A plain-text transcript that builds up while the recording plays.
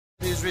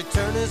His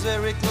return is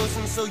very close,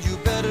 and so you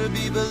better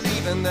be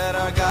believing that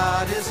our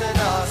God is an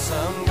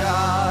awesome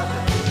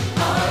God.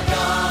 Our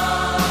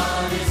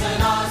God is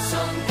an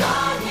awesome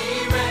God.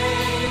 He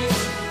reigns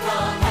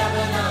from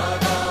heaven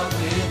above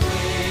with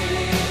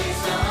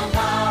wisdom,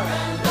 power,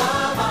 and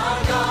love.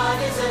 Our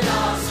God is an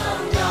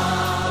awesome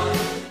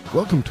God.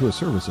 Welcome to a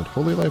service at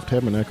Holy Life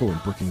Tabernacle in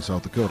Brookings,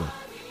 South Dakota.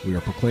 We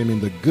are proclaiming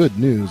the good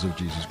news of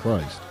Jesus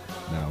Christ.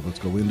 Now let's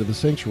go into the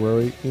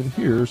sanctuary, and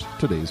here's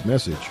today's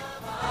message.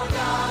 Our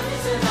God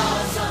is an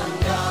awesome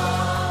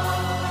God.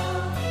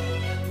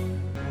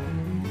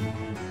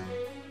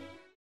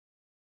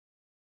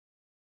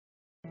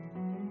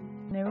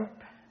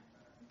 Nope.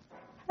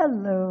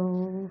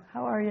 Hello.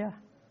 How are you?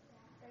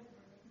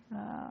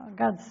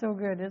 God's so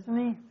good, isn't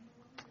He?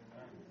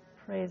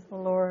 Praise the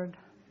Lord.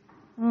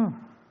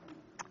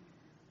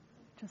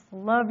 Just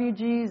love you,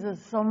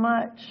 Jesus, so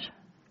much.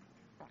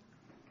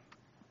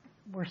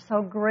 We're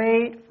so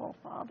grateful,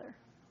 Father.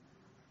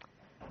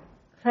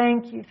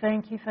 Thank you,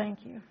 thank you,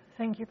 thank you.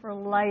 Thank you for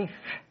life.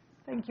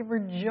 Thank you for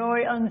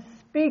joy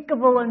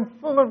unspeakable and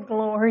full of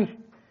glory.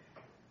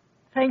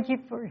 Thank you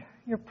for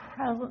your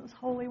presence,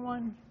 Holy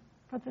One,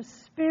 for the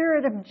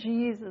Spirit of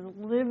Jesus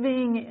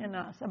living in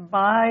us,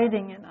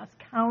 abiding in us,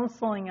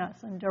 counseling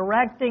us, and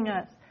directing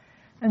us,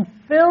 and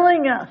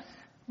filling us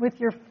with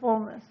your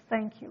fullness.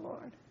 Thank you,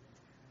 Lord.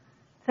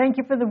 Thank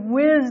you for the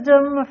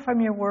wisdom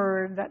from your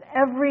word, that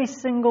every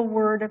single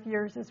word of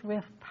yours is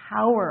with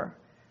power,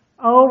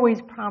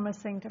 always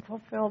promising to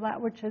fulfill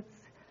that which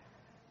it's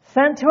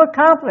sent to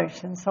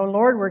accomplish. And so,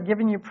 Lord, we're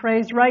giving you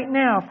praise right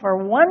now for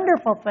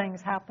wonderful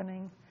things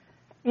happening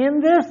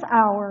in this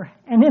hour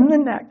and in the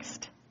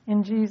next.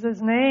 In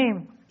Jesus'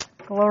 name,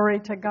 glory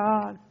to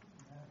God.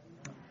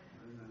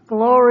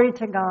 Glory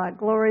to God.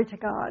 Glory to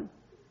God.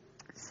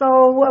 So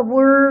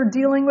we're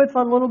dealing with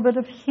a little bit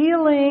of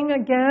healing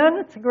again.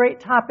 It's a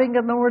great topic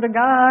in the Word of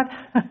God.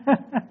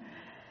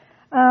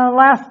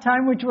 Last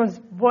time, which was,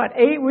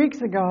 8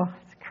 weeks ago.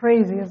 It's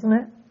crazy, isn't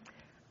it?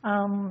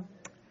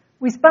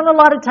 We spent a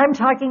lot of time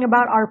talking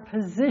about our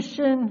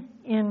position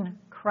in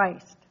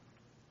Christ.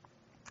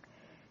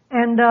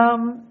 And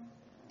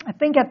I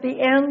think at the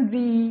end,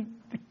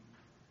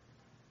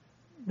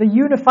 the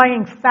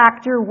unifying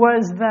factor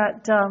was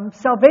that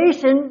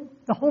salvation,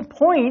 the whole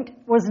point,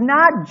 was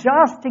not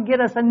just to get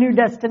us a new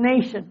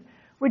destination,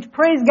 which,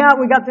 praise God,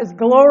 we got this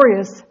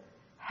glorious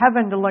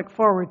heaven to look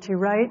forward to,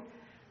 right?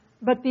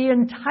 But the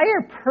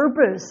entire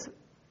purpose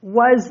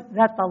was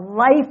that the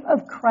life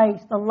of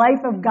Christ, the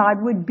life of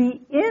God, would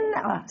be in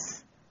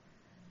us.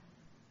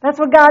 That's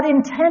what God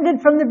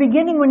intended from the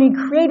beginning when He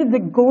created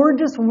the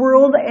gorgeous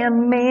world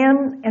and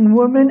man and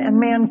woman and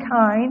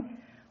mankind,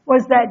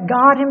 was that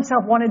God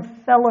Himself wanted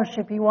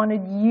fellowship. He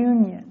wanted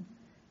union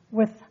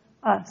with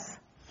us,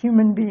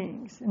 human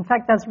beings. In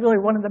fact, that's really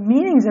one of the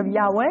meanings of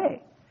Yahweh.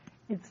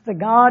 It's the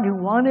God who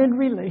wanted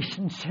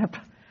relationship.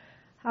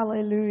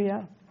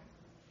 Hallelujah.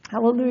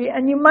 Hallelujah.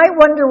 And you might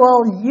wonder,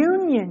 well,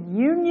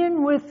 union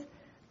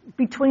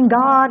between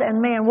God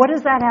and man, what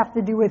does that have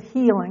to do with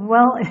healing?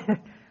 Well,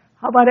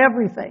 how about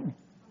everything?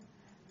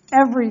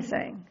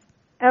 Everything.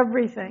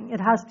 Everything. It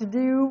has to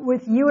do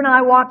with you and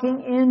I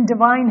walking in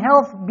divine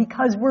health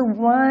because we're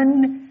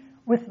one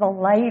with the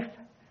life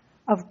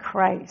of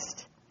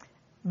Christ.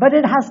 But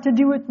it has to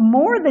do with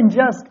more than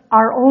just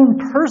our own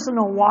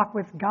personal walk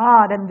with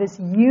God and this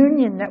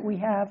union that we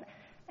have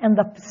and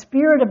the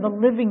Spirit of the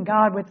living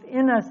God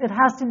within us. It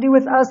has to do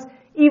with us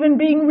even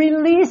being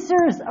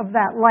releasers of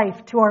that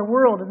life to our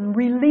world and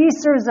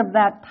releasers of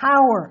that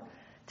power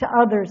to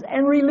others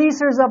and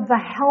releasers of the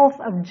health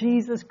of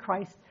Jesus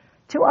Christ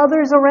to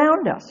others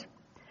around us.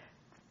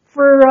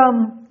 For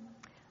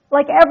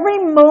like every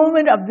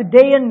moment of the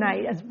day and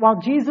night, while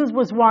Jesus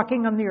was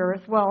walking on the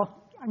earth, well,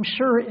 I'm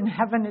sure in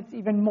heaven it's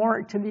even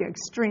more to the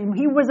extreme.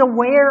 He was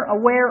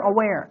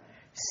aware,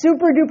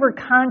 super duper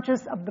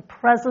conscious of the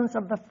presence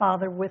of the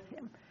Father with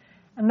Him.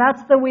 And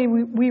that's the way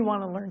we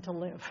want to learn to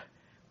live.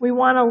 We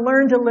want to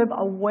learn to live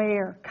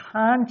aware,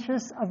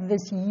 conscious of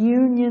this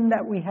union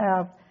that we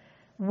have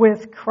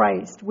with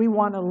Christ. We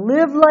want to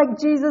live like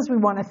Jesus. We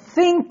want to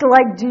think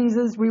like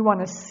Jesus. We want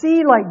to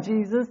see like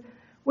Jesus.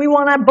 We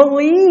want to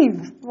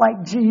believe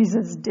like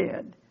Jesus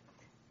did.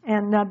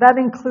 And that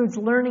includes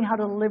learning how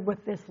to live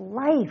with this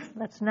life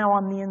that's now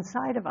on the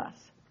inside of us.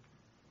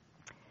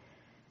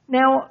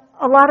 Now,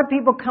 a lot of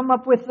people come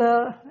up with,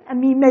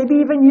 maybe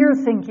even you're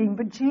thinking,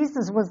 but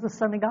Jesus was the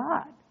Son of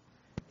God.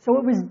 So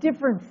it was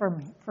different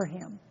for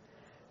Him.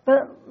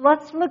 But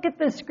let's look at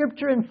the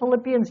scripture in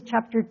Philippians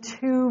chapter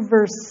 2,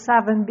 verse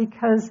 7,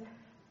 because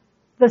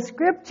the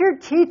scripture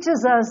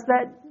teaches us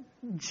that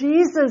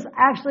Jesus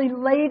actually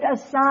laid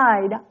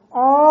aside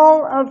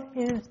all of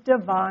His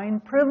divine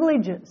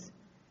privileges.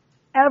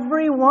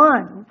 Every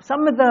one.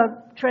 Some of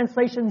the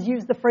translations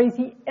use the phrase,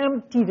 He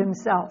emptied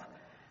Himself.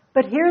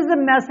 But here's the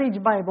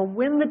Message Bible.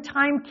 When the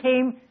time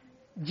came,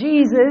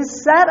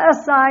 Jesus set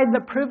aside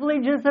the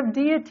privileges of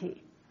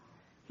deity.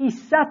 He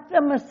set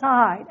them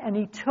aside and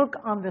He took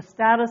on the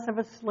status of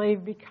a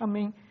slave,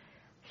 becoming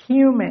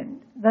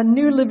human. The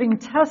New Living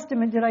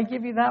Testament, did I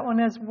give you that one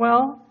as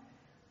well?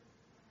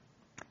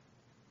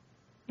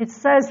 It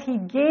says he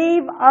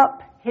gave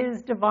up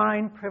his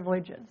divine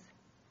privileges,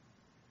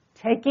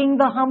 taking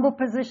the humble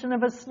position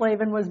of a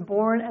slave, and was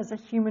born as a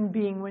human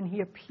being when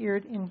he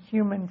appeared in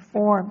human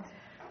form.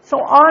 So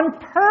on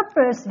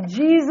purpose,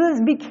 Jesus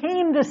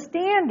became the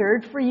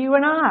standard for you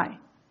and I.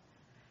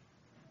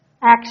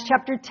 Acts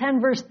chapter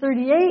 10, verse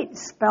 38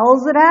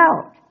 spells it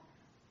out.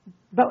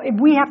 But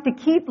we have to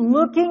keep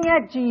looking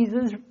at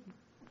Jesus,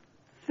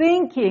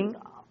 thinking,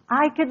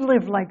 I could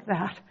live like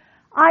that.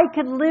 I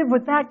could live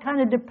with that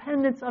kind of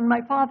dependence on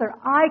my Father.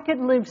 I could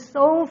live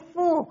so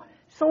full,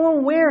 so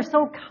aware,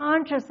 so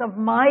conscious of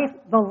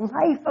the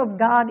life of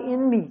God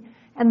in me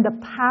and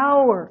the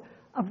power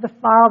of the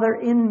Father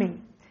in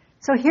me.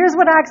 So here's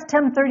what Acts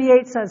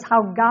 10:38 says,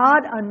 how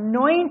God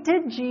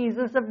anointed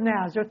Jesus of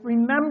Nazareth.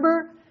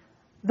 Remember,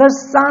 the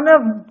Son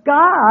of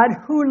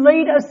God who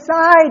laid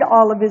aside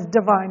all of his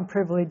divine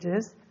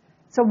privileges.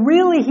 So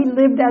really he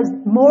lived as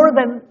more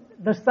than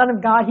the Son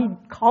of God. He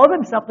called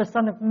himself the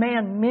Son of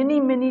Man many,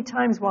 many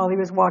times while he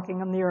was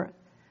walking on the earth.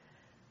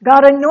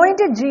 God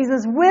anointed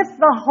Jesus with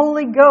the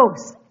Holy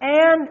Ghost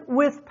and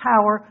with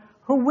power,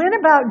 who went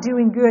about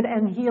doing good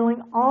and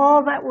healing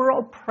all that were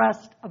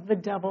oppressed of the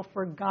devil,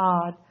 for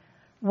God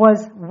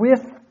was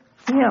with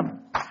him.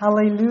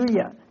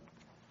 Hallelujah.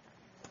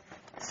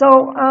 So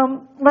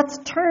let's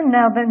turn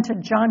now then to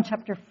John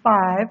chapter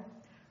 5.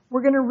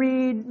 We're going to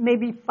read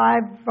maybe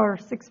 5 or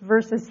 6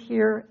 verses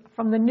here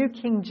from the New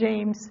King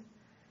James.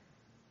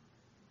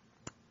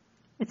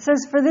 It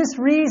says, for this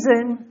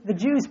reason, the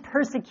Jews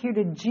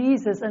persecuted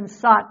Jesus and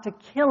sought to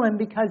kill him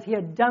because he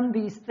had done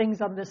these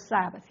things on the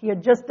Sabbath. He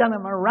had just done a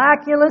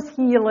miraculous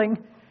healing.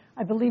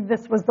 I believe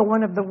this was the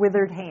one of the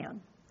withered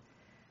hand.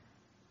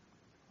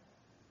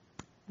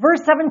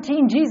 Verse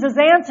 17, Jesus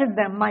answered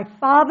them, my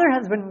Father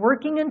has been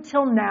working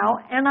until now,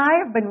 and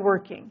I have been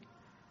working.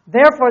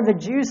 Therefore the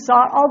Jews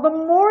sought all the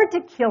more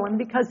to kill him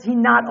because he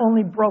not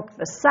only broke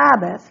the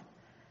Sabbath.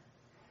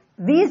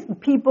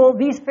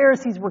 These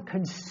Pharisees were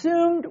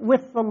consumed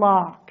with the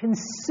law,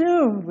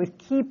 consumed with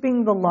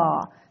keeping the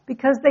law,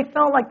 because they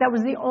felt like that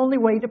was the only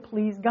way to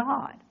please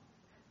God.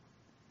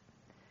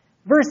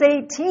 Verse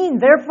 18,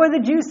 therefore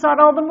the Jews sought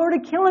all the more to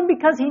kill him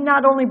because he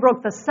not only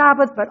broke the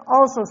Sabbath, but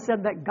also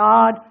said that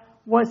God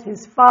was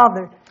his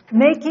Father,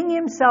 making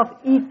himself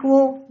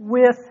equal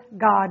with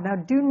God. Now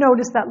do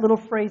notice that little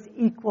phrase,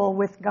 equal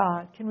with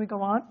God. Can we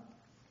go on?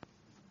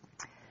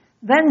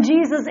 Then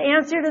Jesus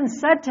answered and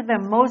said to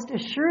them, most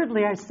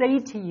assuredly I say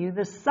to you,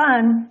 the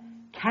Son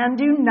can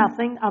do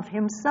nothing of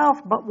himself,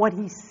 but what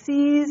he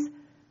sees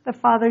the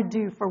Father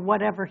do. For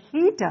whatever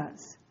he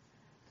does,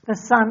 the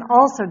Son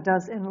also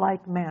does in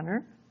like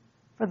manner.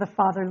 For the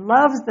Father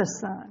loves the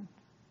Son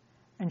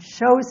and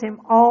shows him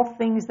all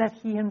things that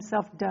he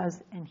himself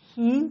does, and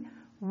he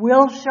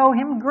will show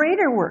him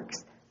greater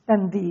works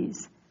than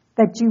these,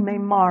 that you may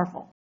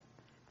marvel.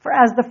 For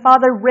as the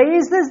Father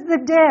raises the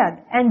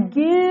dead and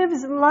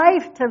gives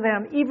life to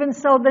them, even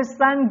so the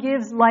Son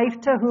gives life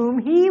to whom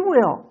he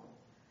will.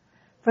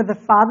 For the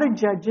Father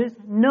judges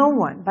no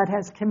one, but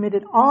has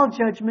committed all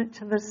judgment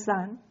to the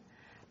Son,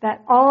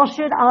 that all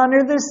should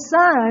honor the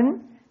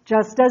Son,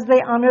 just as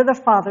they honor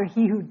the Father.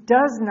 He who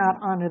does not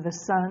honor the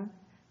Son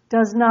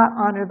does not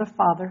honor the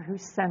Father who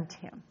sent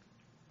him.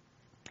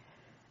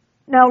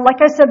 Now, like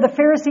I said, the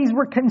Pharisees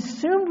were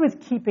consumed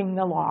with keeping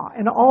the law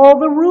and all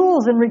the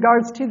rules in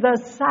regards to the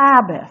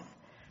Sabbath.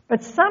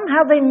 But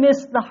somehow they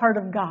missed the heart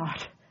of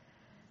God,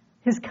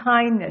 his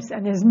kindness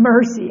and his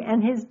mercy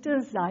and his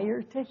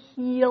desire to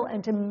heal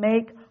and to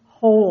make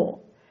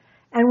whole.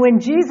 And when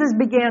Jesus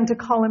began to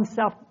call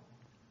himself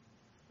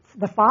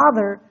the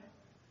Father,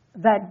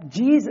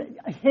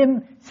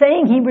 him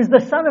saying he was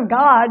the Son of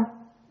God,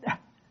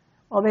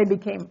 well,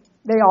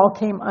 they all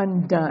came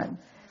undone.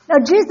 Now,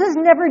 Jesus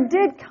never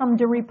did come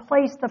to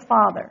replace the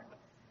Father.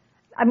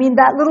 I mean,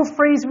 that little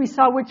phrase we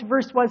saw, which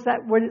verse was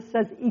that where it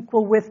says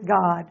equal with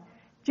God?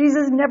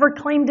 Jesus never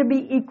claimed to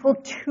be equal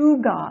to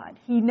God.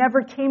 He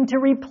never came to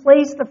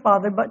replace the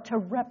Father, but to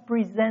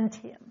represent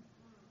him.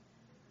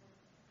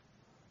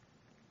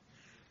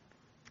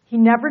 He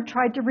never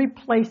tried to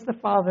replace the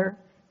Father.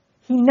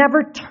 He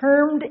never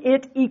termed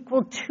it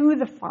equal to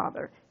the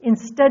Father.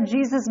 Instead,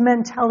 Jesus'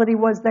 mentality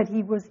was that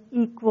he was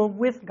equal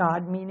with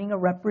God, meaning a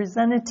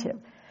representative.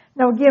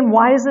 Now again,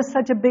 why is this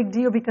such a big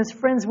deal? Because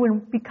friends,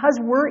 because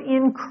we're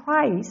in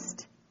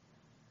Christ,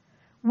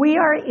 we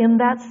are in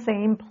that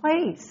same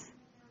place.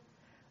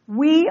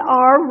 We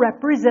are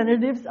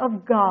representatives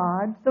of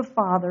God the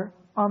Father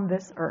on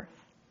this earth.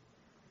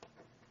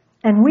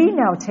 And we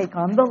now take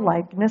on the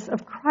likeness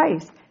of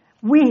Christ.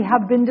 We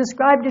have been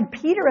described in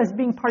Peter as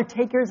being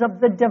partakers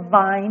of the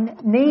divine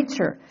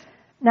nature.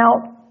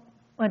 Now,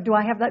 do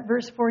I have that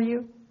verse for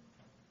you?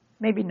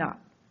 Maybe not.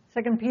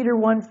 2 Peter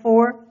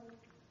 1:4.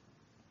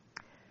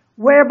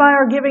 Whereby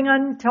are giving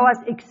unto us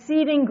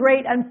exceeding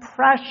great and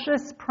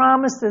precious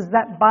promises,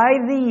 that by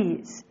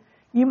these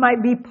you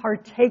might be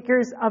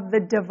partakers of the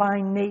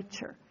divine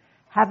nature,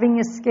 having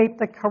escaped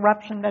the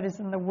corruption that is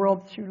in the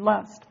world through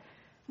lust.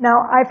 Now,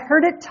 I've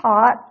heard it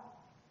taught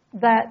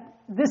that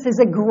this is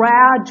a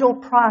gradual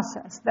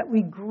process, that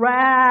we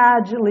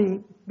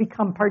gradually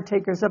become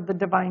partakers of the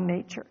divine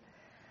nature.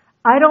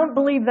 I don't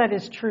believe that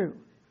is true.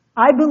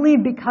 I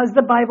believe because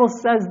the Bible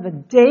says the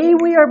day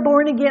we are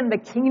born again, the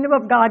kingdom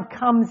of God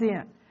comes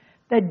in.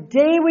 The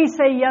day we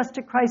say yes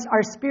to Christ,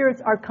 our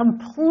spirits are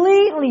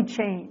completely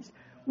changed.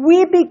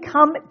 We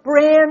become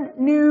brand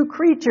new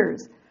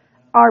creatures.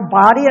 Our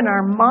body and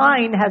our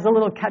mind has a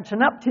little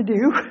catching up to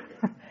do.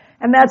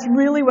 And that's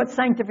really what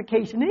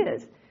sanctification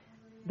is.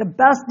 The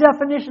best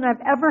definition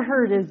I've ever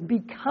heard is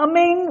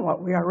becoming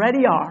what we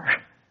already are.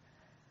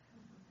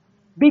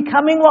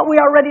 Becoming what we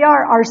already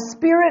are. Our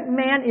spirit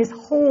man is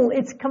whole.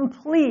 It's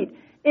complete.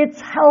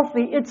 It's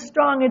healthy. It's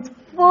strong. It's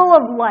full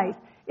of life.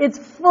 It's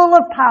full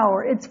of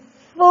power. It's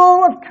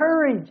full of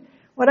courage.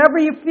 Whatever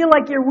you feel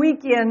like you're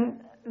weak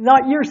in,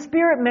 your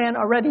spirit man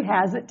already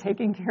has it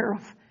taken care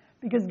of.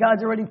 Because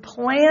God's already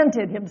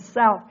planted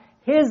Himself,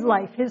 His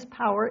life, His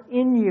power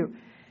in you.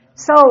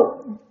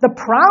 So the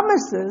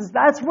promises,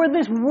 that's where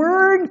this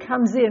word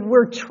comes in.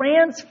 We're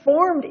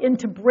transformed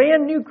into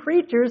brand new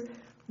creatures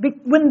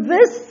when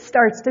this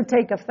starts to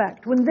take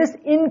effect. When this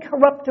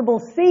incorruptible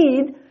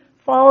seed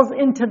falls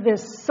into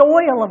this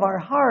soil of our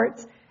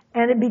hearts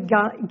and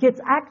it gets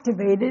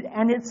activated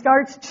and it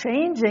starts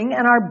changing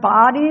and our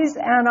bodies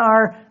and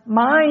our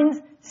minds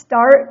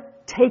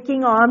start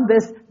taking on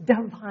this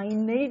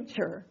divine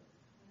nature.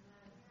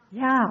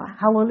 Yeah,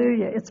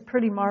 hallelujah. It's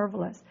pretty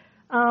marvelous.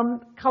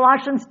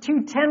 Colossians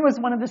 2:10 was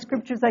one of the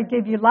scriptures I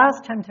gave you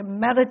last time to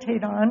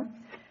meditate on,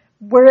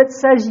 where it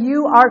says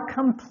you are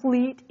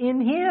complete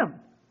in Him.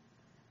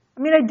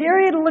 I mean, I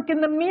dare you to look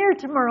in the mirror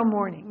tomorrow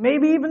morning,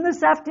 maybe even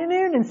this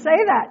afternoon, and say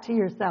that to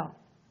yourself.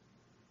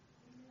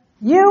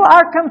 You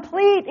are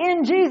complete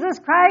in Jesus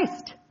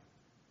Christ.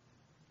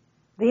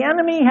 The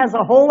enemy has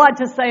a whole lot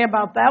to say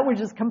about that,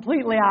 which is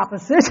completely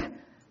opposite.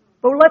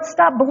 But let's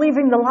stop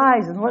believing the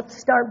lies and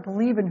let's start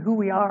believing who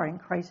we are in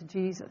Christ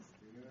Jesus.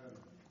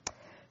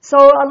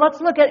 So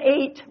let's look at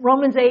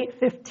Romans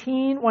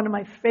 8:15, one of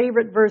my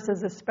favorite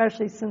verses,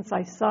 especially since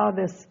I saw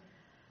this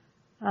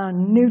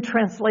new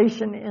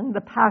translation in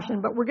the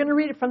Passion. But we're going to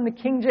read it from the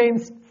King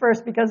James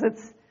first because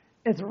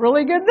it's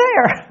really good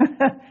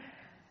there.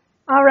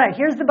 All right,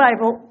 here's the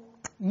Bible.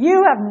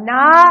 You have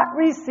not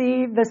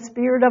received the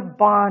spirit of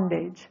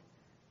bondage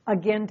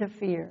again to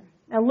fear.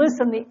 Now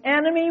listen, the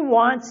enemy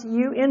wants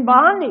you in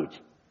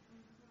bondage.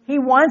 He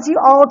wants you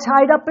all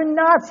tied up in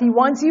knots. He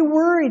wants you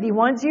worried. He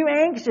wants you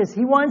anxious.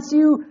 He wants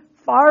you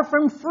far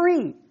from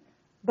free.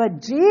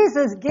 But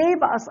Jesus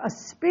gave us a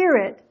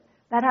spirit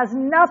that has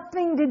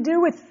nothing to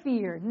do with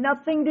fear,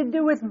 nothing to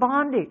do with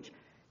bondage.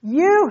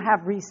 You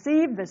have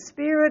received the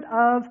spirit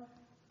of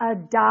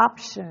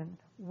adoption,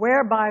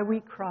 whereby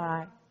we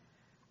cry,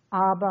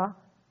 Abba,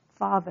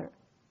 Father.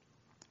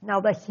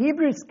 Now the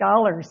Hebrew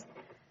scholars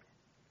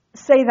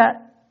say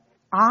that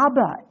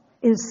Abba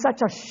is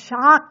such a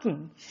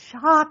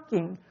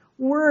shocking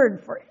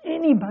word for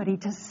anybody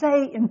to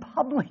say in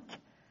public.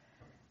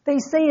 They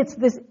say it's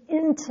this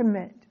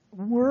intimate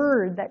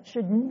word that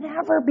should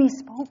never be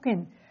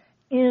spoken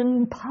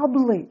in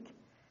public.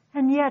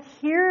 And yet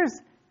here's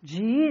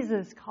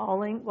Jesus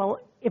calling, well,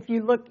 if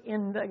you look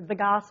in the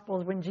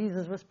Gospels when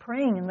Jesus was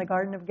praying in the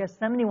Garden of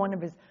Gethsemane, one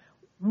of his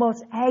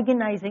most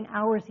agonizing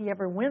hours he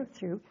ever went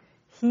through,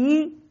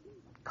 he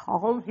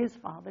called his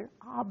Father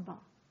Abba.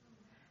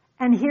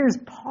 And here's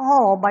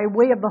Paul, by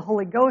way of the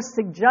Holy Ghost,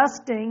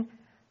 suggesting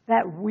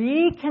that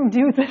we can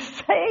do the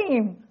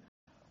same.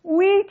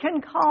 We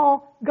can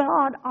call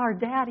God our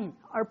daddy,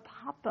 our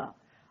papa,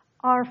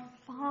 our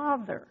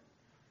father.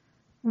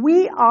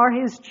 We are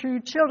His true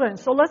children.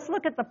 So let's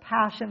look at the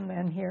Passion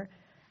then here.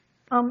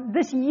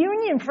 This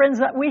union, friends,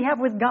 that we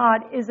have with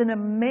God is an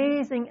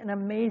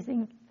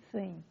amazing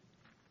thing.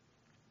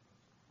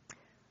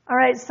 All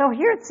right, so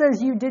here it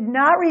says, you did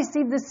not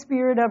receive the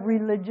spirit of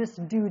religious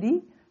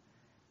duty,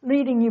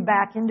 leading you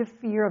back into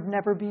fear of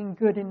never being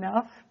good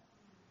enough.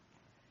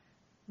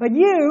 But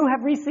you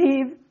have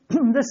received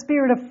the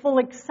spirit of full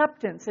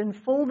acceptance,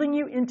 enfolding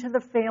you into the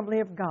family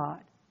of God.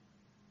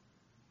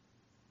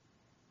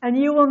 And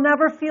you will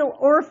never feel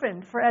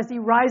orphaned, for as He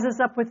rises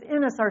up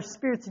within us, our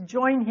spirits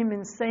join Him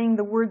in saying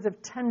the words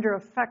of tender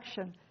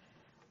affection,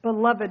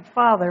 Beloved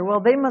Father.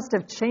 Well, they must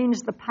have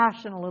changed the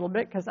Passion a little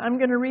bit, because I'm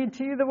going to read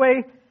to you the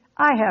way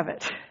I have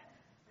it.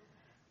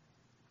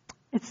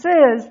 It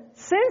says,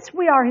 since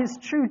we are His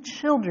true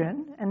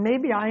children, and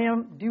maybe I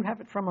do have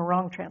it from a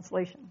wrong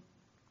translation,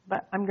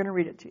 but I'm going to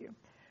read it to you.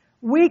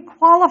 We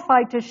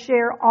qualify to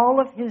share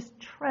all of His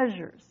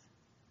treasures.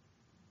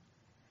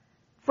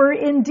 For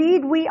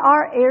indeed we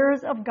are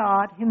heirs of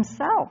God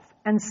Himself.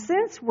 And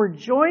since we're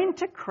joined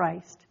to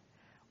Christ,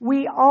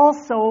 we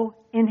also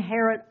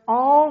inherit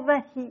all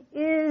that He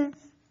is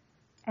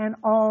and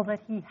all that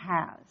He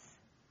has.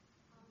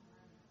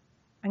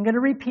 I'm going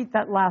to repeat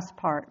that last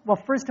part. Well,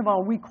 first of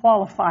all, we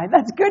qualify.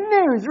 That's good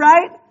news,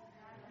 right?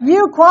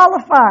 You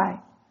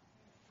qualify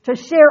to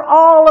share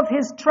all of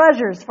His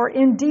treasures, for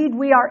indeed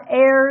we are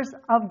heirs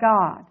of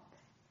God.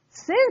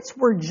 Since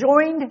we're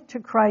joined to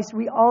Christ,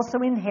 we also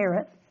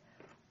inherit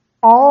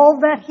all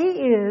that He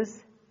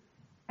is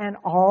and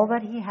all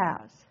that He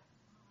has.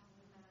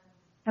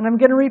 And I'm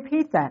going to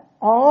repeat that.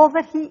 All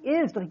that He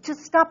is. Like,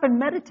 just stop and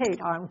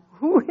meditate on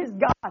who is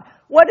God.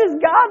 What is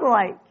God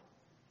like?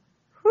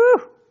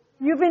 Whew.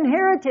 You've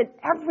inherited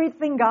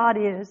everything God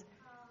is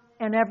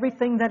and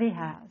everything that He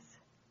has.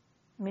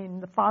 I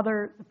mean, the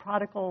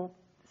prodigal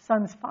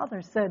son's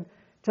father said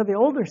to the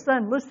older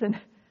son, listen,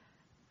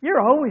 you're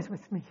always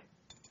with me.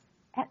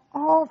 And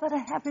all that I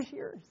have is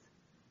yours.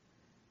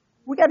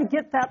 We got to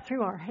get that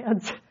through our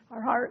heads,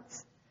 our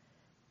hearts.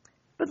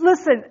 But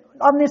listen,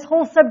 on this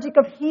whole subject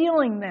of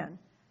healing then,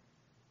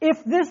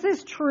 if this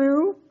is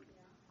true,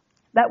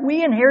 that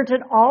we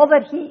inherited all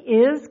that He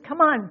is,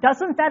 come on,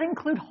 doesn't that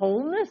include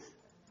wholeness?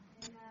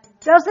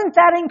 Doesn't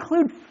that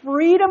include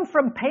freedom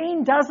from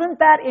pain? Doesn't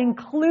that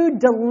include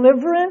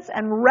deliverance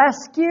and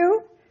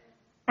rescue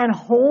and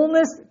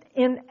wholeness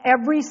in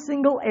every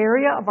single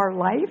area of our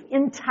life?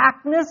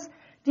 Intactness.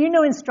 Do you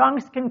know in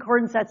Strong's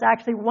Concordance that's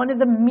actually one of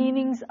the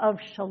meanings of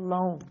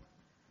shalom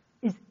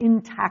is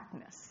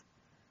intactness.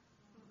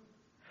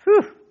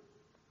 Whew.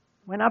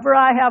 Whenever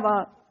I have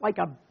a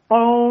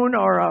bone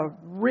or a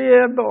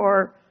rib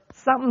or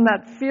something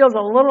that feels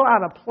a little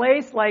out of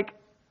place, like,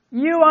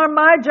 you are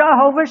my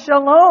Jehovah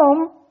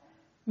Shalom.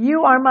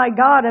 You are my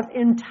God of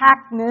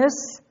intactness.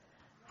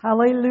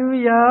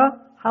 Hallelujah.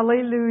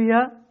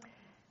 Hallelujah.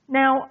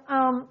 Now,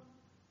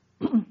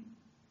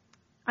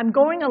 I'm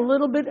going a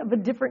little bit of a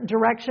different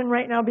direction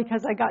right now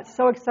because I got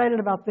so excited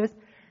about this.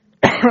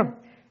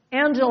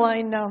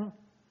 Angeline,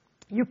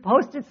 you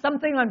posted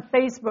something on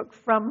Facebook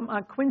from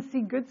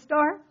Quincy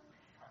Goodstar.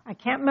 I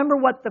can't remember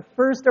what the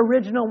first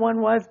original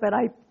one was, but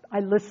I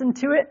listened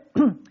to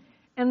it.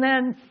 And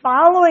then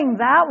following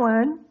that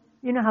one,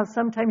 you know how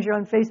sometimes you're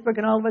on Facebook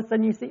and all of a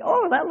sudden you see,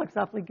 oh, that looks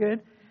awfully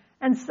good.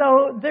 And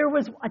so there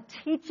was a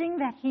teaching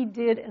that he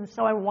did, and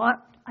so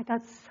I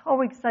got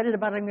so excited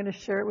about it, I'm going to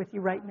share it with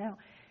you right now.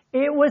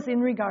 It was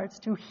in regards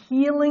to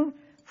healing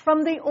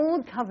from the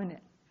old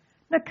covenant.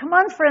 Now, come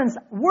on, friends,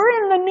 we're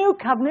in the new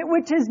covenant,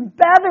 which is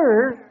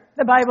better,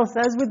 the Bible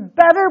says, with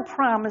better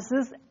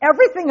promises.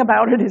 Everything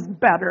about it is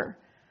better.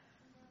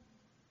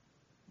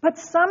 But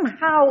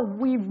somehow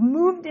we've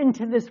moved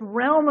into this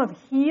realm of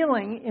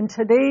healing in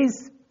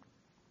today's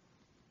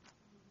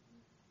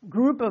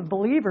group of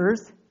believers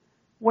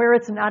where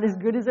it's not as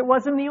good as it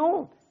was in the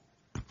old.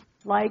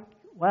 Like,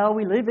 well,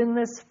 we live in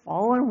this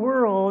fallen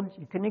world.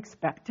 You can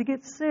expect to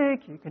get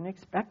sick. You can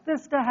expect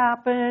this to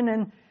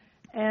happen.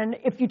 And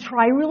if you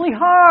try really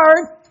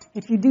hard,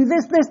 if you do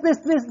this,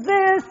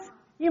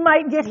 you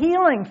might get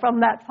healing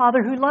from that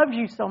Father who loves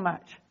you so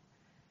much.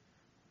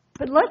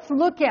 But let's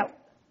look at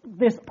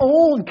this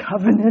old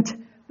covenant,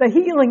 the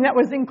healing that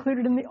was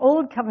included in the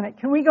old covenant.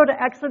 Can we go to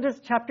Exodus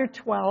chapter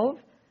 12?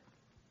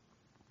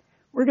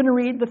 We're going to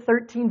read the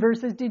 13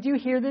 verses. Did you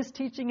hear this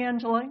teaching,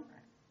 Angeline?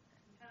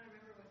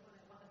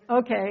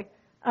 Okay,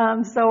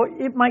 so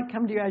it might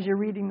come to you as you're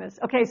reading this.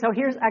 Okay, so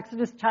here's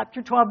Exodus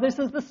chapter 12. This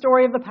is the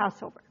story of the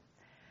Passover.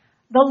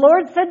 The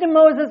Lord said to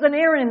Moses and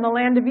Aaron in the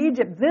land of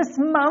Egypt, this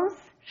month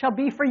shall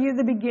be for you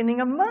the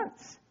beginning of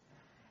months.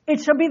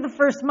 It shall be the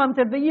first month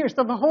of the year.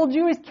 So the whole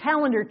Jewish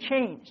calendar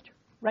changed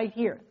right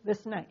here,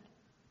 this night.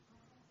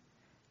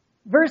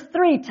 Verse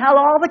 3, tell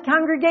all the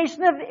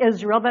congregation of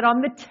Israel that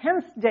on the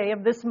 10th day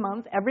of this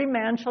month, every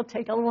man shall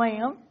take a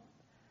lamb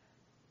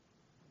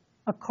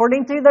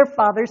according to their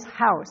father's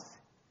house.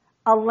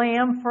 A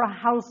lamb for a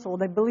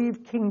household. I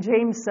believe King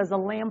James says a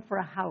lamb for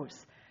a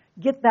house.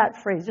 Get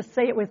that phrase. Just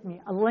say it with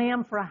me. A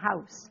lamb for a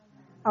house.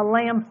 A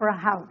lamb for a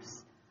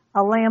house.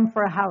 A lamb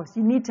for a house.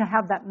 You need to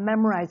have that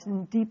memorized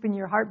and deep in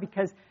your heart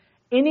because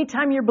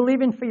anytime you're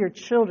believing for your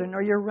children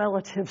or your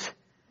relatives,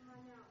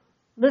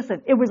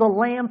 listen, it was a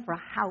lamb for a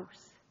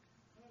house.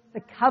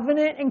 The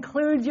covenant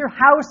includes your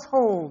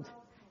household,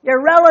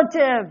 your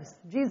relatives.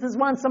 Jesus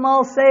wants them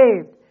all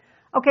saved.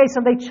 Okay,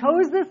 so they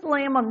chose this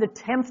lamb on the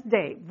 10th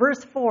day.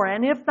 Verse 4,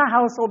 and if the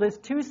household is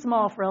too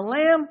small for a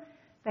lamb,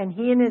 then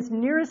he and his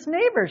nearest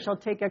neighbor shall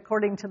take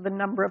according to the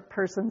number of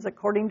persons,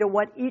 according to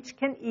what each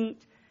can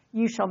eat.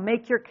 You shall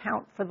make your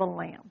count for the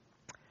lamb.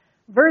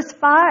 Verse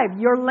 5,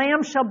 your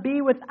lamb shall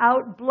be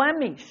without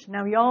blemish.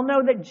 Now, you all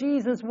know that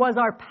Jesus was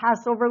our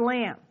Passover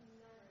lamb,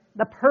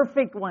 the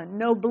perfect one,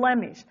 no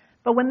blemish.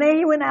 But when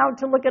they went out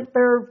to look at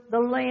the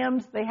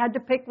lambs, they had to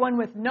pick one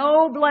with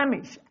no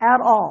blemish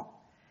at all.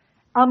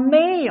 A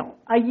male,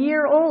 a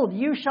year old,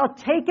 you shall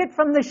take it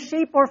from the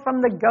sheep or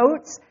from the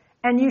goats,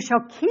 and you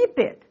shall keep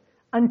it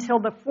until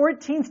the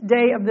 14th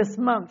day of this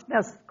month. Now,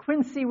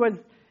 Quincy was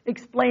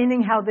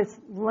explaining how this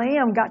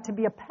lamb got to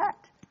be a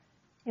pet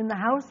in the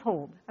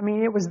household. I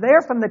mean, it was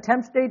there from the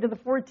 10th day to the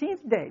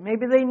 14th day.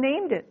 Maybe they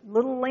named it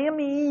Little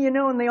Lammy,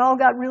 and they all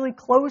got really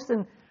close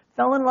and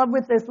fell in love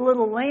with this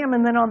little lamb.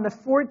 And then on the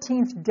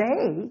 14th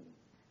day,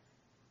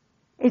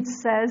 it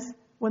says,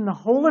 when the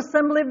whole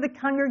assembly of the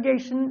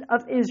congregation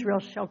of Israel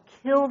shall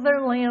kill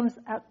their lambs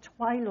at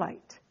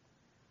twilight.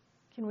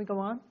 Can we go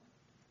on?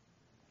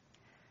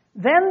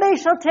 Then they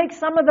shall take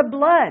some of the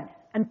blood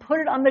and put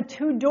it on the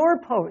 2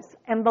 doorposts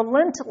and the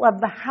lintel of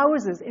the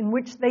houses in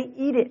which they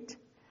eat it.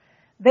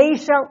 They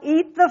shall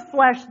eat the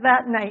flesh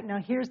that night. Now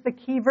here's the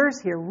key verse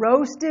here.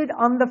 Roasted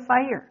on the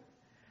fire.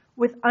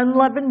 With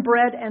unleavened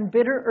bread and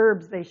bitter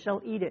herbs they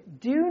shall eat it.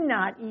 Do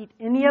not eat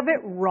any of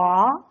it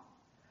raw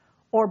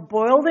or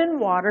boiled in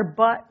water,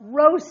 but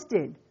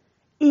roasted.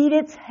 Eat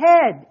its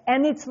head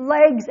and its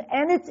legs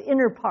and its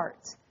inner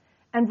parts.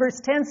 And verse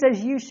 10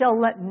 says, you shall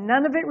let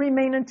none of it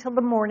remain until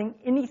the morning.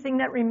 Anything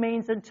that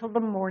remains until the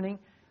morning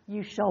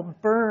you shall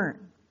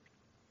burn.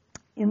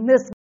 In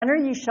this manner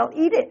you shall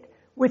eat it,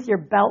 with your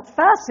belt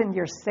fastened,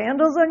 your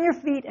sandals on your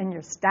feet, and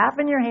your staff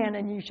in your hand,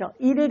 and you shall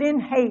eat it in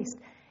haste.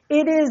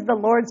 It is the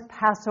Lord's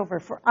Passover,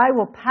 for I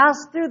will pass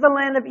through the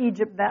land of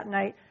Egypt that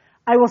night.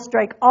 I will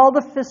strike all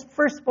the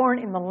firstborn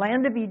in the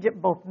land of Egypt,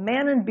 both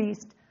man and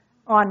beast,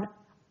 and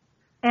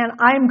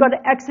I am going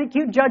to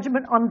execute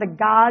judgment on the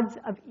gods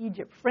of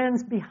Egypt.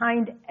 Friends,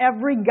 behind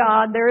every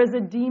god there is a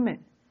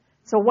demon.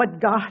 So what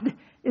God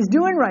is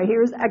doing right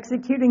here is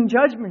executing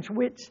judgment,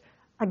 which,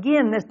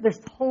 again,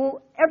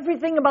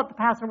 everything about the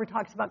Passover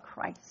talks about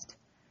Christ.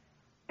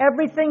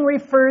 Everything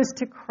refers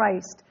to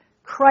Christ.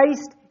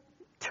 Christ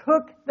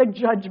took the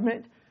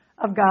judgment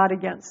of God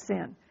against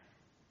sin.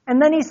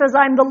 And then he says,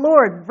 I'm the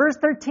Lord. Verse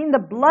 13, the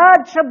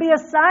blood shall be a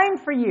sign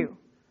for you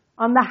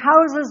on the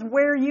houses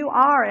where you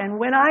are. And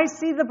when I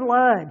see the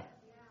blood,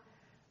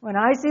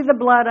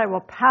 I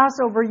will pass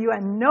over you,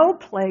 and no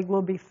plague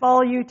will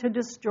befall you to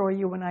destroy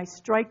you when I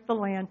strike the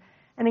land.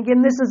 And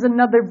again, this is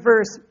another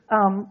verse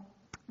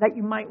that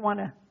you might want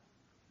to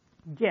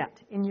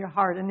get in your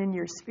heart and in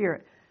your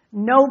spirit.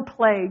 No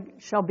plague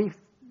shall be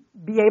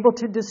able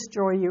to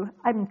destroy you.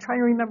 I'm trying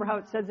to remember how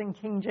it says in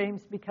King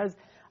James, because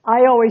I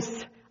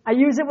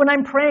use it when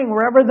I'm praying.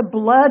 Wherever the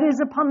blood is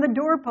upon the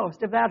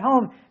doorpost of that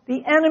home,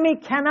 the enemy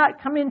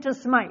cannot come in to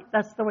smite.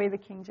 That's the way the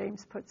King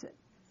James puts it.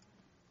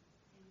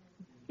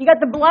 You got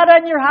the blood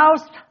on your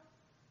house?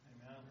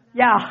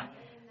 Yeah.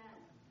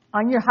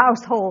 On your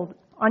household.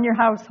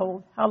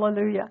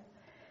 Hallelujah.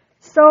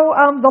 So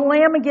the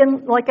lamb,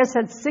 again, like I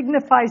said,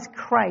 signifies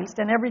Christ,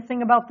 and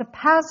everything about the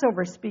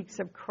Passover speaks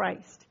of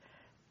Christ.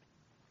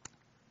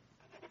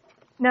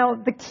 Now,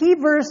 the key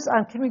verse,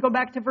 can we go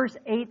back to verse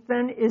 8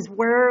 then, is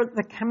where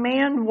the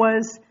command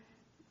was,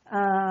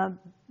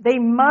 they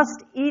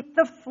must eat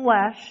the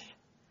flesh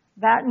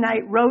that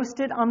night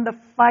roasted on the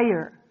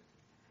fire.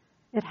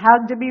 It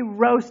had to be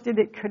roasted.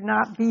 It could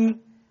not be,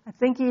 I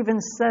think he even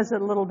says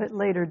it a little bit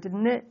later,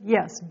 didn't it?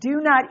 Yes.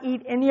 Do not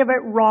eat any of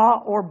it raw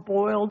or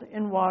boiled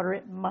in water.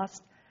 It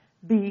must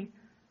be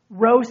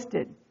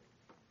roasted.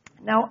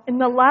 Now, in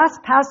the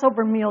last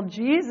Passover meal,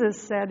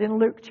 Jesus said in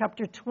Luke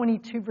chapter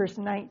 22, verse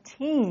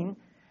 19,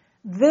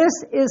 this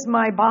is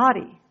my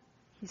body.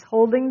 He's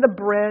holding the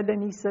bread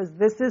and he says,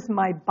 this is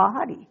my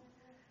body,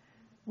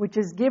 which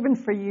is given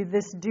for you.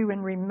 This do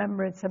in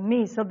remembrance of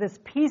me. So this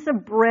piece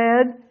of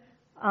bread,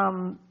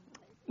 when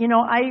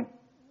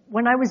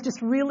I was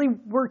just really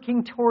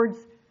working towards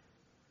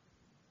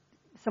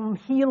some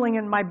healing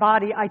in my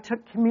body, I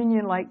took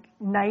communion like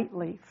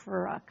nightly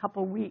for a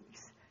couple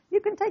weeks. You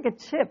can take a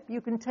chip,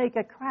 you can take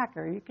a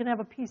cracker, you can have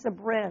a piece of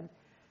bread,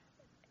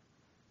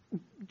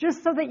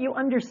 just so that you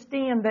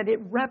understand that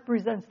it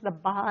represents the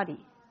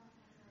body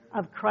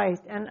of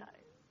Christ. And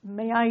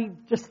may I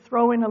just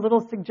throw in a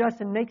little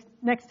suggestion,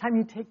 next time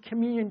you take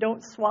communion,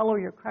 don't swallow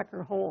your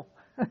cracker whole.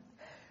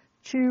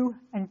 Chew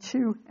and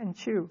chew and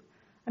chew.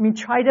 I mean,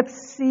 try to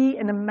see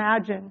and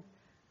imagine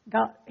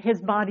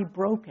his body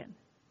broken,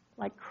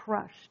 like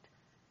crushed,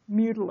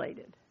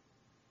 mutilated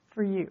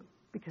for you.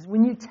 Because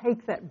when you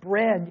take that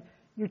bread,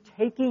 you're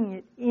taking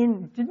it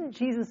in. Didn't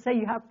Jesus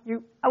say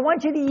I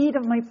want you to eat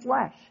of my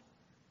flesh.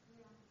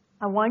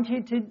 I want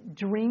you to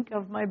drink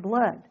of my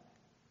blood.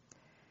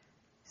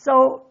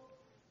 So,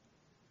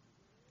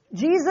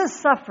 Jesus'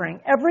 suffering,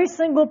 every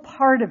single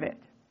part of it,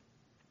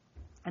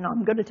 and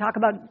I'm going to talk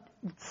about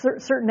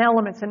certain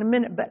elements in a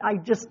minute, but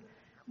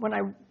when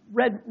I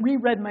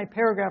reread my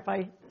paragraph,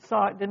 I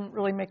saw it didn't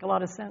really make a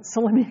lot of sense.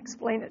 So let me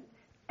explain it.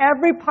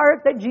 Every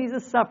part that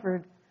Jesus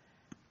suffered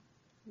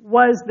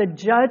was the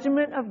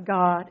judgment of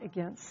God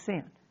against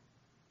sin.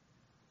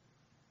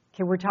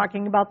 Okay, we're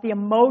talking about the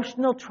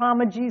emotional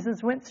trauma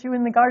Jesus went through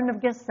in the Garden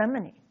of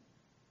Gethsemane.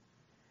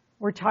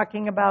 We're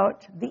talking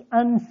about the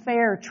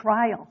unfair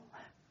trial,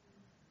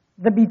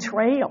 the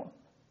betrayal,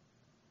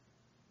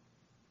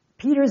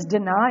 Peter's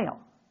denial,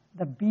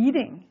 the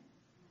beating,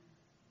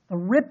 the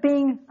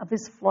ripping of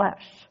his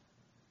flesh,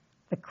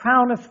 the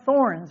crown of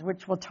thorns,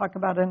 which we'll talk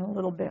about in a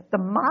little bit, the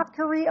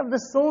mockery of the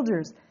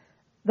soldiers,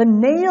 the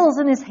nails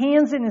in his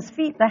hands and his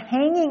feet, the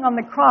hanging on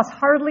the cross,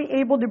 hardly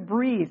able to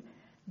breathe,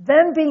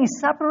 then being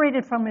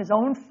separated from his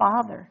own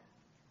Father.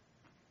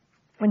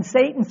 When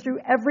Satan threw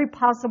every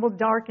possible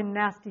dark and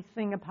nasty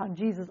thing upon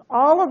Jesus,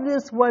 all of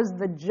this was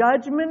the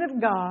judgment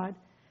of God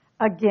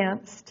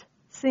against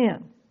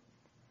sin.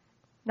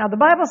 Now, the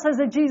Bible says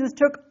that Jesus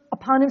took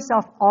upon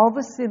himself all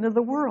the sin of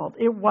the world.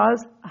 It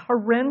was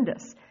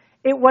horrendous.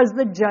 It was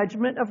the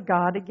judgment of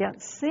God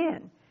against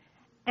sin.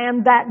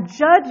 And that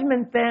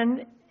judgment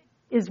then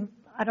is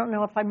I don't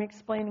know if I'm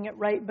explaining it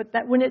right, but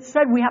that when it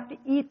said we have to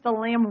eat the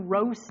lamb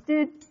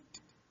roasted,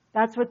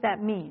 that's what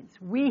that means.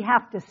 We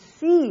have to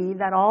see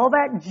that all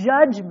that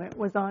judgment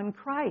was on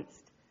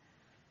Christ.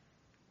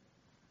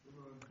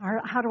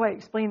 Or how do I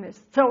explain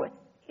this? So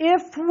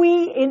if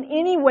we in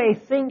any way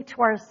think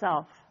to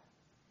ourselves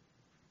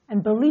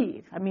and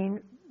believe, I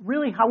mean,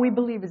 really how we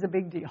believe is a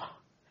big deal.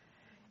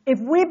 If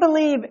we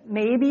believe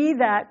maybe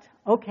that,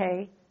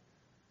 okay,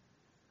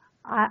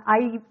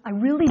 I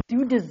really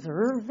do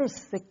deserve this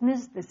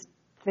sickness, this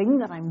thing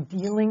that I'm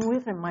dealing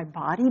with in my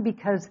body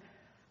because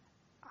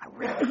I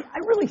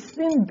really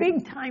sinned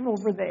big time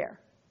over there.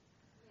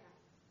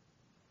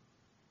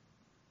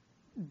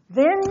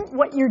 Then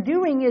what you're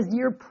doing is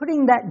you're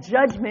putting that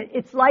judgment,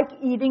 it's like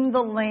eating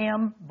the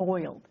lamb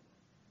boiled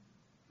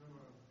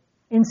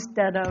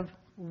instead of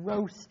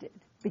roasted.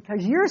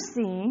 Because you're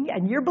seeing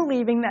and you're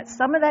believing that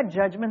some of that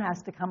judgment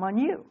has to come on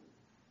you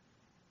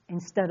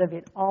instead of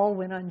it all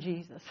went on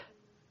Jesus.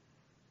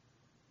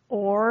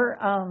 Or,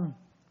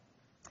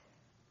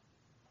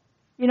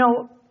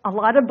 a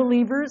lot of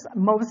believers,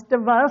 most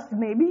of us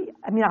maybe,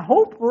 I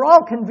hope we're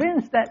all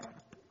convinced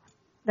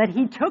that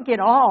he took it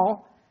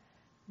all.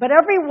 But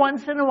every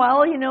once in a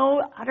while, I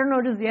don't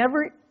know, does the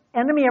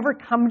enemy ever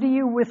come to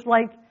you with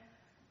like,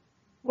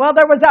 well,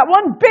 there was that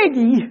one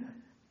biggie.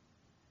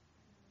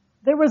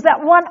 There was that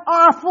one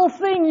awful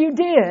thing you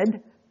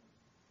did.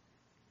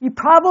 You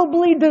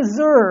probably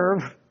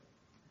deserve.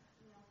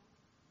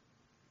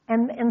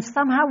 And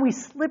somehow we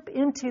slip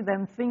into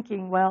them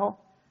thinking, well,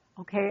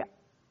 okay,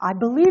 I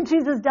believe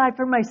Jesus died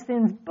for my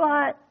sins,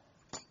 but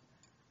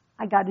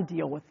I got to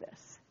deal with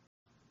this.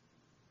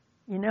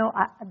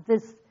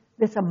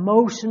 This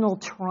emotional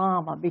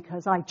trauma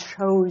because I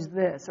chose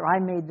this or I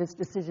made this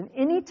decision.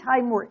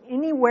 Anytime we're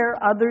anywhere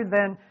other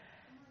than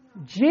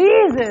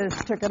Jesus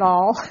took it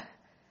all,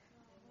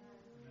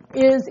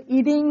 is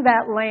eating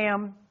that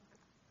lamb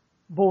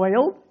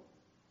boiled,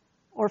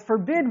 or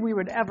forbid we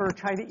would ever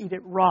try to eat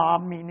it raw,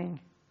 meaning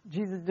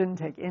Jesus didn't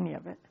take any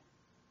of it.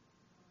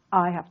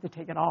 I have to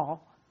take it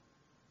all.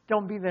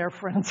 Don't be there,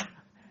 friends.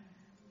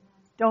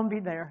 Don't be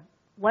there.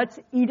 Let's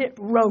eat it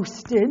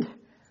roasted.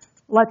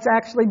 Let's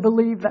actually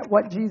believe that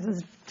what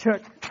Jesus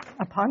took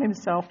upon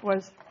himself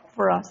was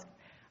for us.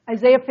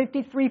 Isaiah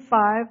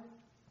 53:5.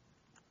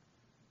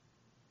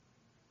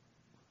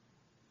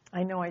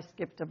 I know I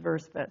skipped a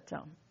verse, but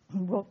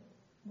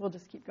we'll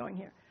just keep going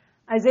here.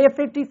 Isaiah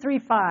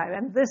 53:5,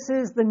 and this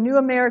is the New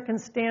American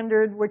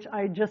Standard, which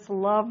I just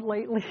love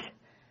lately.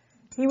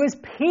 He was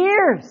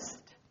pierced.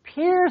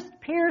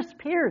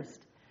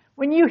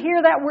 When you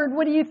hear that word,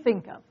 what do you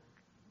think of?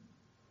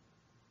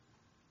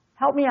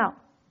 Help me out.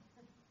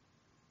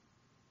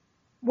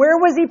 Where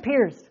was he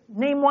pierced?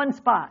 Name one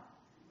spot.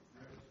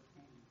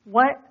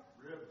 What?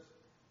 Ribs.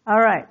 All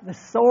right. The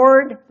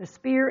sword, the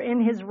spear in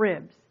his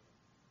ribs.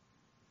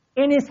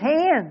 In his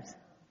hands.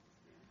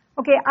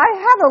 Okay, I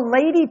had a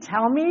lady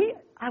tell me,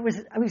 I was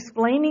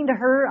explaining to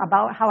her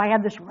about how I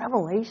had this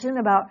revelation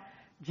about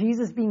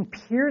Jesus being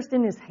pierced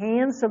in his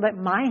hands so that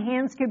my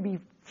hands could be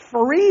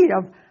free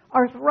of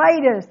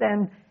arthritis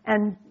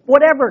and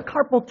whatever,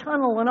 carpal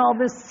tunnel and all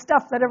this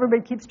stuff that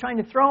everybody keeps trying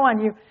to throw on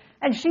you.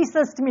 And she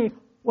says to me,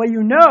 well,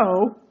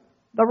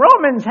 the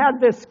Romans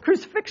had this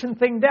crucifixion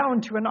thing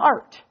down to an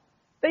art.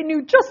 They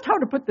knew just how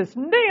to put this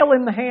nail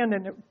in the hand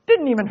and it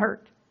didn't even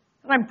hurt.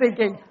 And I'm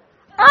thinking,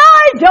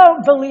 I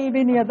don't believe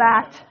any of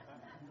that.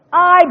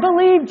 I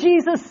believe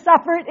Jesus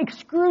suffered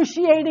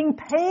excruciating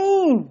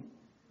pain.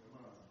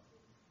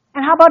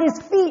 And how about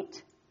his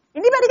feet?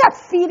 Anybody got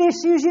feet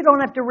issues? You don't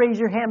have to raise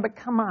your hand, but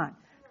come on.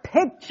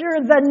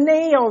 Picture the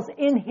nails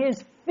in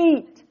his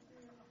feet.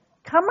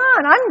 Come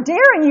on, I'm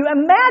daring you.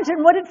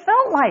 Imagine what it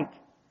felt like.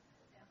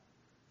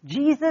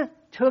 Jesus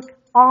took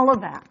all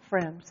of that,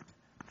 friends,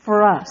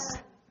 for us.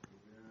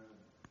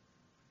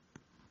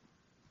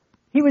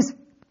 He was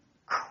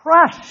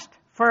crushed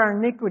for our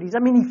iniquities.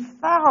 He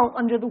fell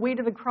under the weight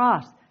of the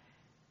cross.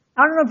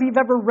 I don't know if you've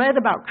ever read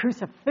about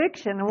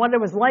crucifixion and what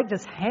it was like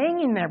just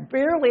hanging there,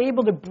 barely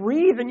able to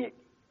breathe. And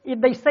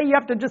they say you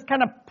have to just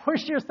kind of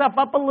push yourself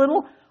up a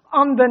little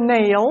on the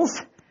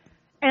nails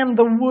and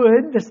the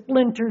wood, the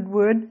splintered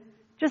wood,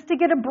 just to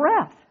get a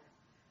breath.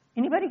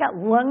 Anybody got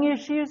lung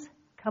issues?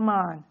 Come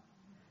on.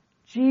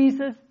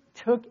 Jesus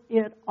took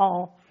it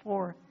all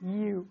for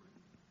you.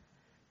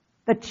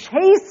 The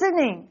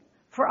chastening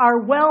for our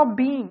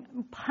well-being,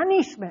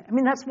 punishment.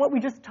 That's what we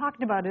just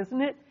talked about,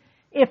 isn't it?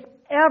 If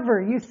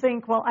ever you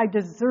think, well, I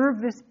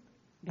deserve this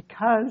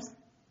because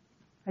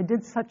I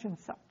did such and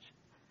such.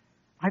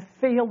 I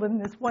failed in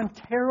this one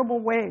terrible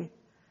way.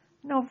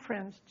 No,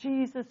 friends,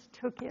 Jesus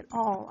took it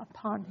all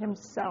upon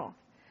himself.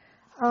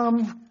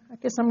 I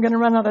guess I'm going to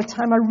run out of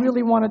time. I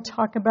really want to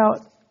talk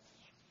about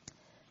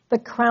the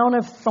crown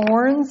of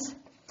thorns.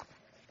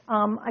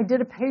 I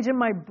did a page in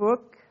my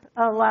book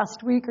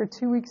last week or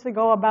 2 weeks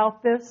ago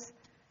about this.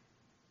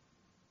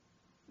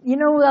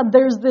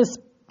 There's this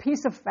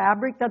piece of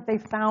fabric that they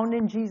found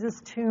in Jesus'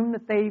 tomb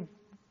that they've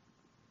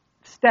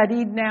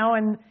studied now,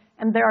 and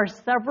there are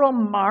several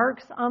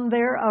marks on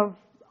there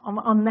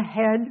on the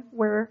head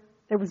where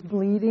There was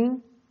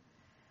bleeding.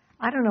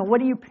 I don't know.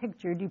 What do you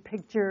picture? Do you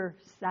picture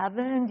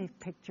 7? Do you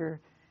picture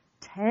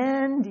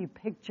 10? Do you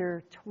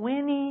picture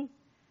 20?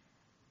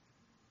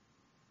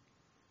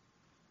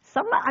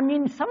 Some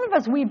of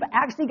us, we've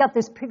actually got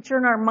this picture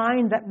in our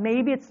mind that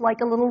maybe it's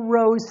like a little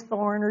rose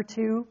thorn or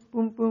two.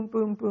 Boom, boom,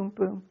 boom, boom,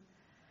 boom.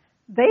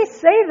 They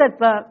say that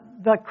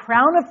the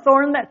crown of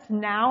thorn that's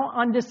now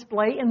on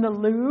display in the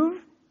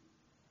Louvre,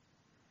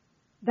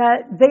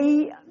 that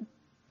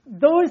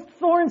those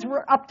thorns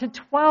were up to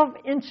 12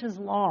 inches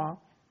long.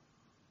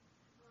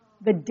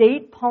 The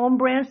date palm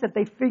branch that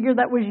they figured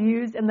that was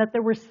used, and that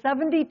there were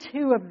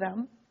 72 of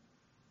them.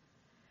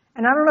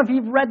 And I don't know if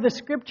you've read the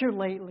scripture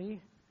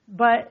lately,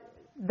 but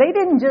they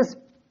didn't just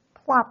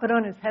plop it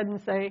on his head and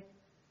say,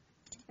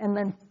 and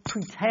then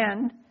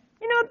pretend.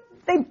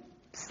 They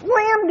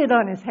slammed it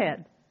on his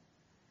head.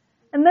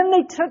 And then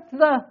they took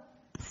the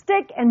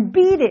stick and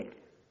beat it.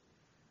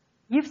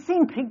 You've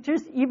seen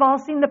pictures. You've all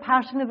seen the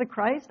Passion of the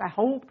Christ, I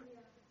hope.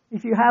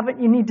 If you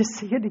haven't, you need to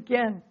see it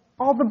again.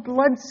 All the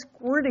blood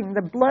squirting,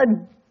 the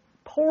blood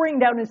pouring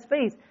down his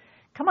face.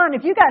 Come on,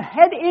 if you got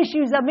head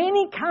issues of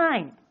any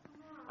kind,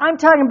 I'm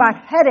talking about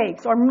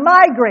headaches or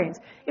migraines,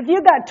 if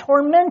you got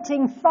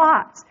tormenting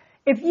thoughts,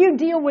 if you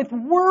deal with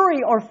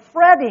worry or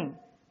fretting,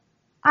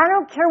 I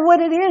don't care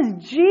what it is,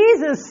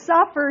 Jesus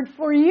suffered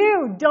for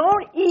you.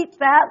 Don't eat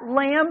that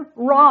lamb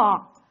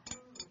raw.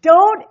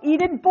 Don't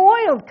eat it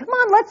boiled. Come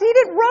on, let's eat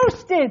it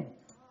roasted.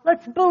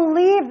 Let's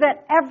believe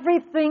that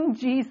everything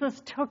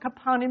Jesus took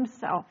upon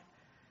himself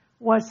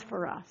was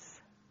for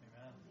us.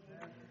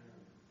 Amen.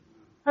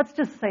 Let's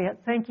just say it.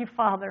 Thank you,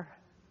 Father,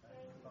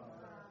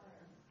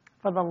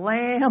 for the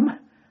Lamb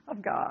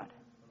of God.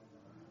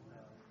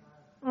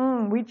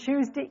 We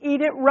choose to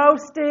eat it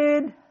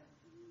roasted.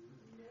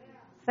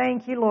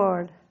 Thank you,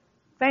 Lord.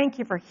 Thank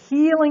you for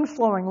healing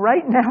flowing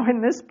right now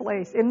in this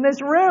place, in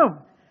this room.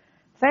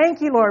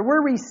 Thank you, Lord.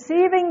 We're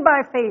receiving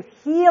by faith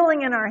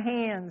healing in our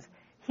hands,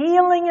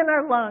 healing in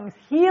our lungs,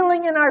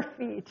 healing in our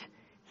feet,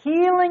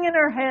 healing in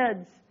our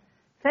heads.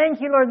 Thank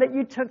you, Lord, that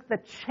you took the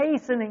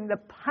chastening, the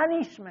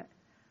punishment,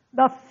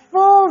 the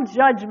full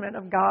judgment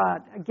of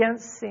God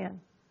against sin.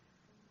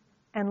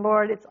 And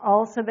Lord, it's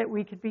also that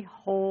we could be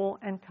whole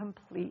and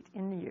complete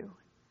in you.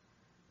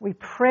 We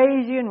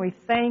praise you and we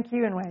thank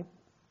you.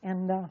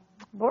 And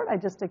Lord, I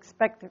just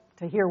expect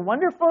to hear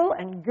wonderful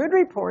and good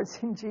reports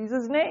in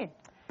Jesus' name.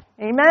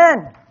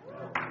 Amen.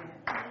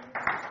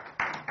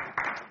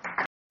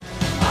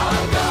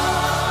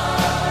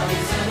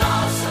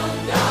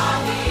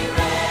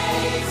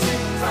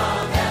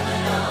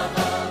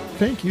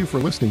 Thank you for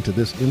listening to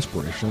this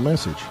inspirational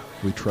message.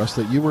 We trust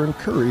that you were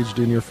encouraged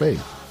in your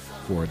faith.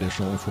 For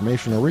additional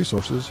information or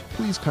resources,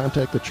 please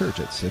contact the church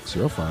at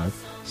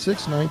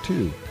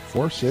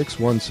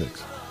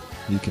 605-692-4616.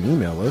 You can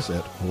email us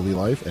at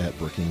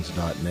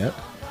holylife@brookings.net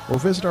or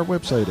visit our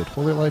website at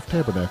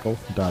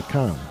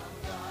holylifetabernacle.com.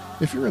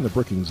 If you're in the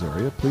Brookings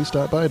area, please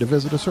stop by to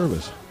visit a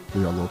service.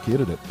 We are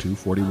located at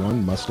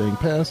 241 Mustang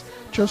Pass,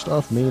 just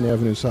off Main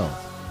Avenue South.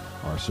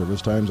 Our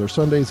service times are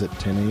Sundays at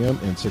 10 a.m.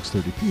 and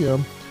 6:30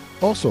 p.m.,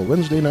 also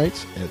Wednesday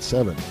nights at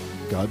 7.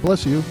 God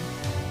bless you.